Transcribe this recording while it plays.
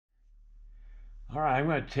All right, I'm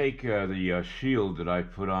going to take the shield that I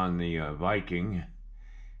put on the Viking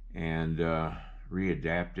and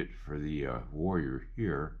readapt it for the warrior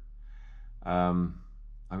here. I'm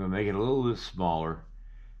going to make it a little bit smaller.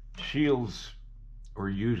 Shields are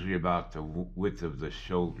usually about the width of the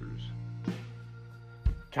shoulders.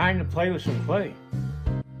 Time to play with some clay.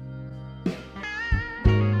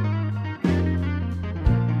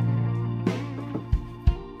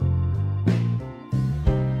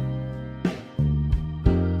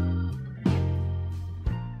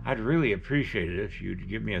 I'd really appreciate it if you'd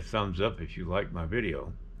give me a thumbs up if you like my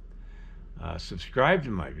video. Subscribe to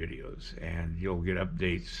my videos and you'll get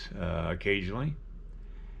updates occasionally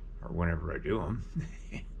or whenever I do them.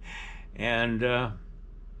 And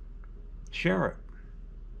share it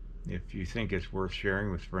if you think it's worth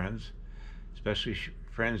sharing with friends, especially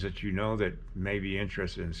friends that you know that may be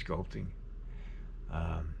interested in sculpting.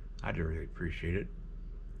 I'd really appreciate it.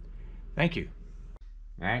 Thank you.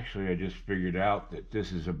 Actually, I just figured out that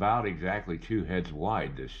this is about exactly 2 heads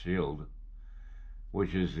wide, this shield,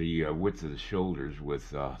 which is the width of the shoulders with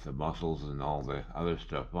the muscles and all the other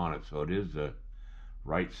stuff on it. So it is the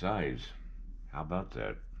right size. How about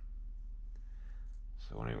that?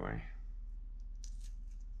 So anyway,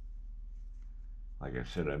 like I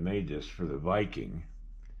said, I made this for the Viking.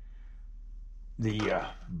 The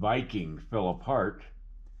Viking fell apart,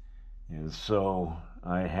 and so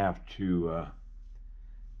I have to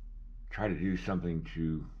try to do something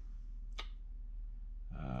to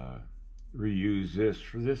reuse this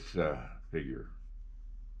for this figure.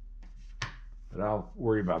 But I'll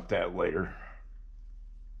worry about that later.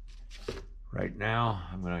 Right now,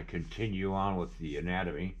 I'm going to continue on with the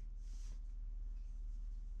anatomy.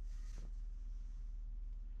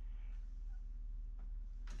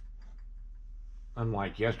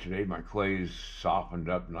 Unlike yesterday, my clay's softened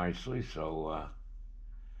up nicely, so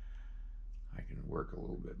I can work a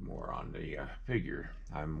little bit more on the figure.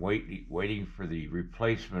 I'm waiting for the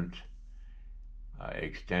replacement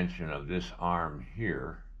extension of this arm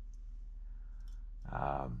here.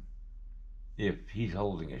 If he's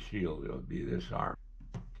holding a shield, it'll be this arm.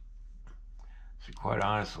 So quite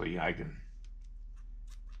honestly, I can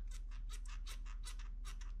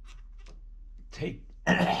take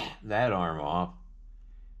that arm off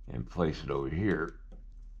and place it over here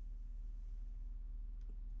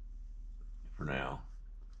for now.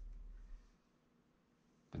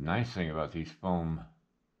 The nice thing about these foam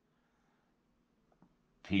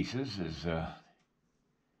pieces is the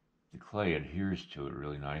clay adheres to it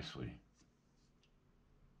really nicely.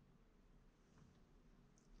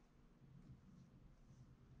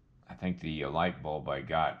 I think the light bulb I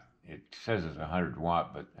got, it says it's 100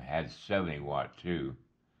 watt, but it had 70 watt too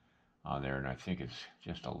on there, and I think it's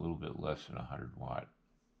just a little bit less than 100 watt.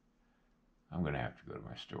 I'm going to have to go to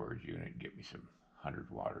my storage unit and get me some 100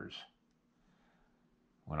 watters.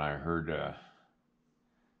 When I heard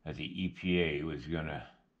that the EPA was going to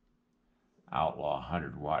outlaw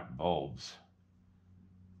 100 watt bulbs,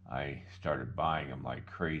 I started buying them like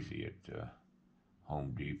crazy at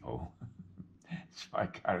Home Depot. So I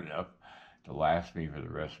got enough to last me for the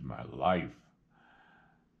rest of my life,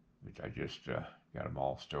 which I just got them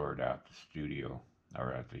all stored out the studio,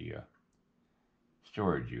 or at the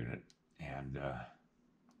storage unit, and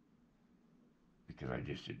because I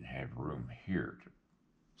just didn't have room here to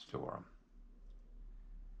store them.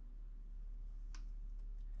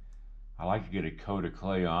 I like to get a coat of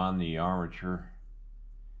clay on the armature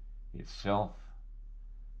itself,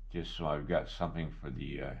 just so I've got something for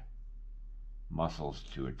the muscles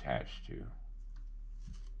to attach to.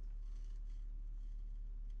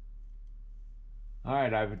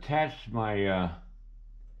 Alright, I've attached my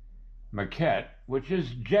maquette, which is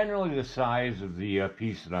generally the size of the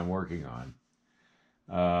piece that I'm working on.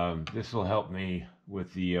 This will help me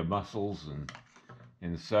with the muscles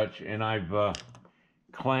and such, and I've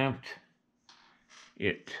clamped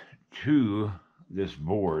it to this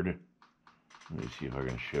board. Let me see if I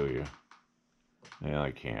can show you. No,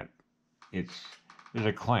 I can't. There's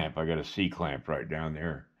a clamp. I got a C-clamp right down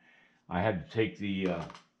there. I had to take the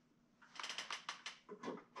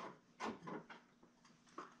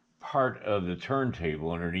part of the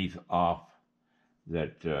turntable underneath off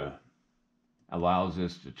that allows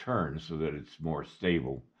this to turn so that it's more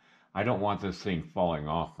stable. I don't want this thing falling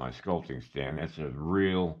off my sculpting stand. That's a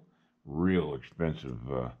real expensive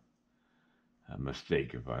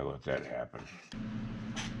mistake if I let that happen.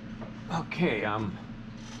 Okay, I'm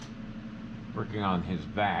working on his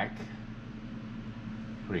back,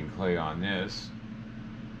 putting clay on this,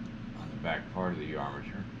 on the back part of the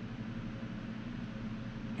armature.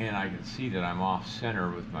 And I can see that I'm off center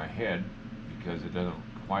with my head because it doesn't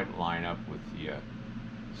quite line up with the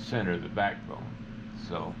center of the backbone.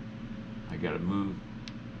 So I got to move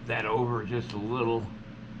that over just a little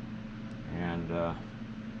and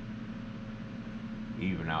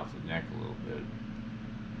even out the neck a little bit.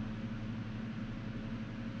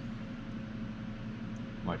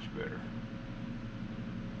 Much better.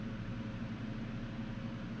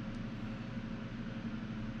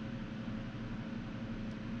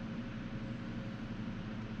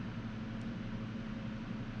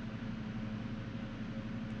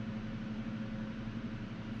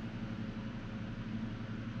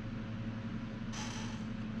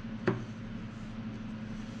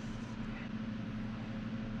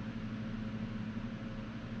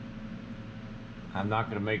 I'm not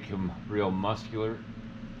going to make him real muscular.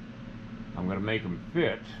 I'm going to make him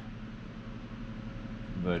fit,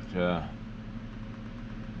 but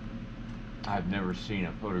I've never seen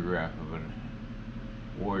a photograph of a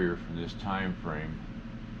warrior from this time frame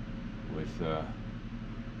with a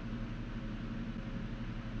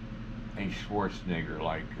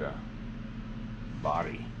Schwarzenegger-like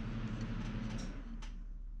body,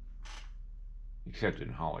 except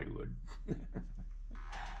in Hollywood.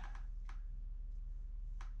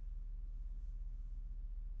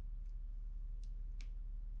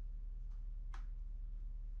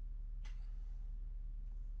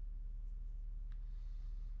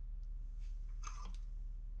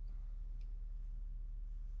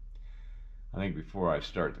 I think before I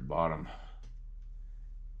start the bottom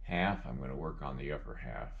half, I'm going to work on the upper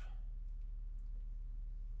half.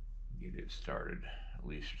 Get it started, at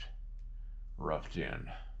least roughed in.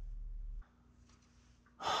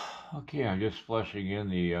 Okay, I'm just flushing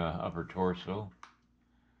in the upper torso.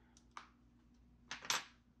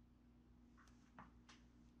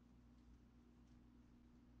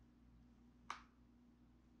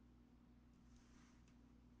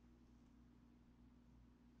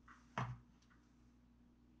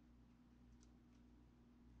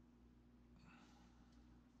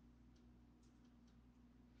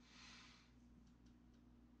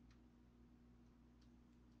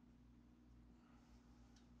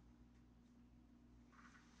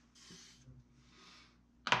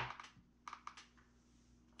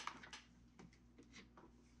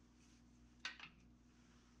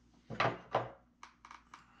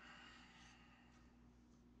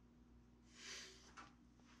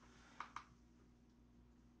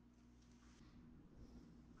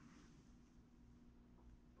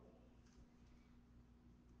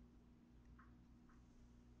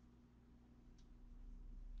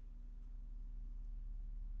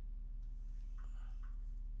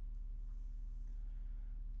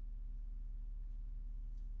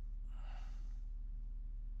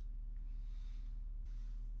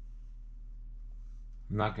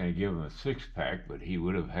 I'm not going to give him a six-pack, but he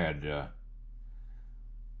would have had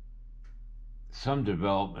some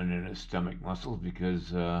development in his stomach muscles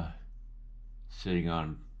because sitting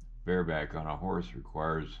on bareback on a horse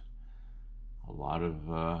requires a lot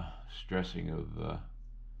of stressing of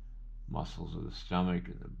muscles of the stomach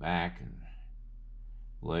and the back and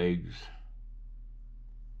legs.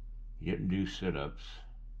 He didn't do sit-ups.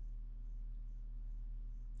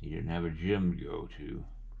 He didn't have a gym to go to,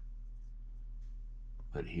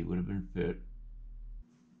 but he would have been fit.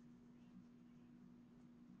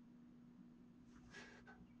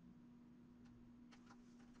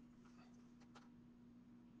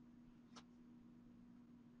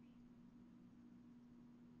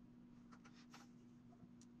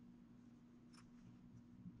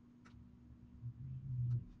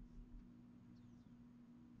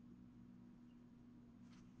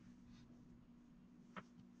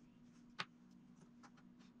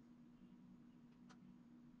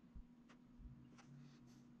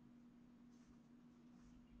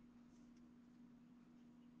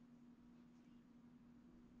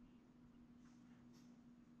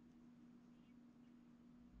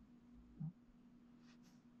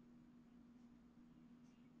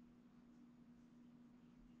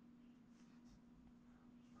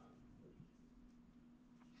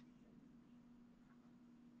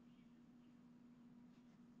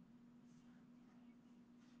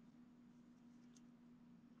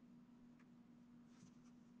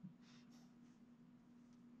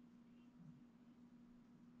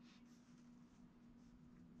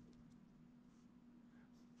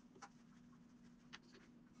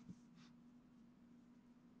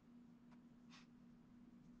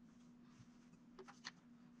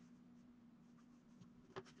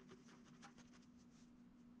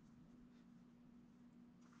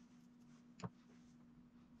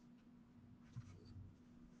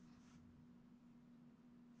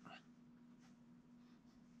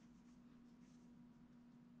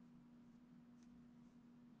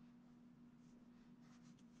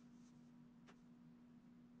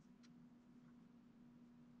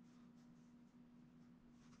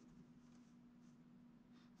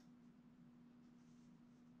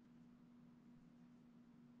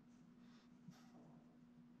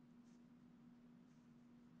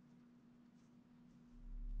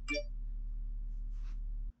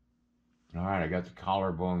 Alright, I got the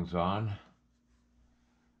collarbones on.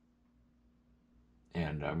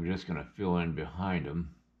 And I'm just going to fill in behind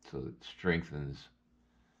them so it strengthens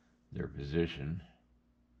their position.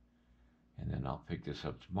 And then I'll pick this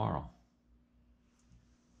up tomorrow.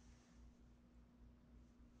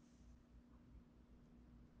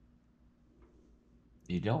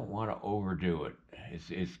 You don't want to overdo it.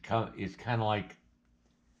 It's kind of like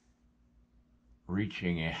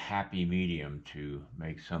reaching a happy medium to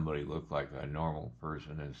make somebody look like a normal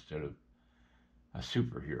person instead of a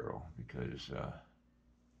superhero, because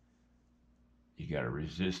you got to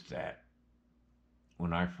resist that.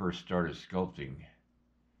 When I first started sculpting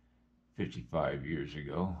 55 years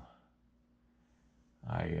ago,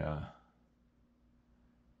 I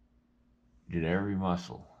did every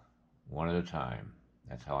muscle one at a time.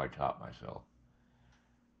 That's how I taught myself.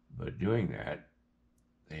 But doing that,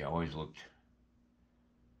 they always looked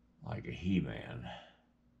like a he-man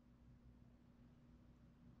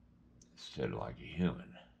instead of like a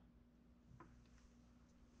human.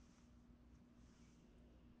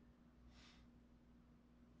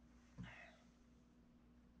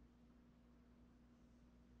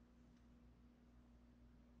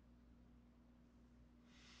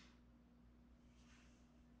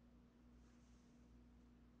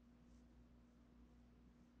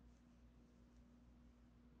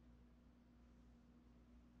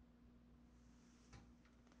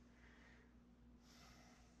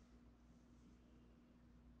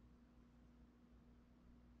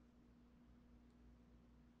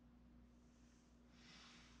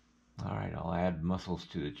 All right, I'll add muscles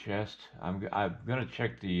to the chest. I'm going to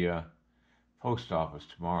check the post office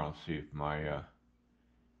tomorrow, see if my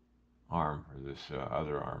arm, or this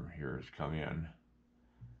other arm here, has come in.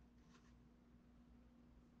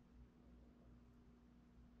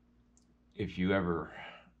 If you ever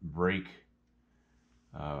break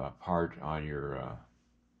a part on your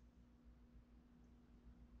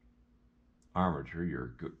armature,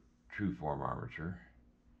 your true form armature,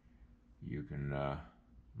 you can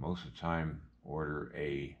most of the time order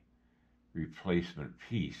a replacement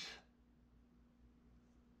piece,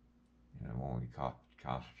 and it will only cost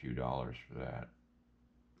a few dollars for that,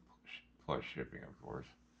 plus shipping, of course.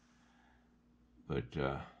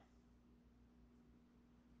 But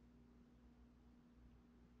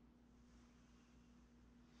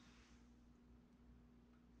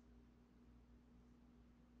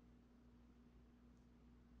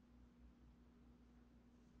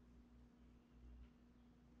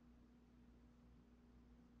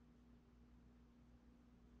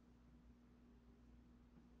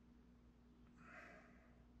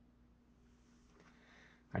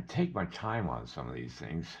I take my time on some of these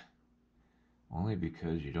things, only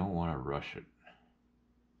because you don't want to rush it.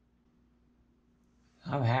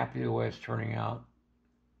 I'm happy the way it's turning out.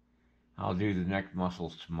 I'll do the neck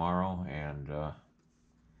muscles tomorrow, and all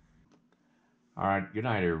right, good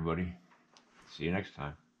night, everybody. See you next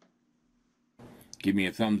time. Give me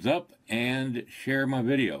a thumbs up and share my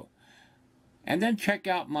video. And then check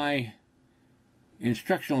out my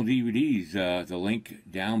instructional DVDs, the link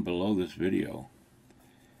down below this video.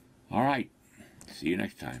 All right, see you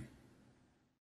next time.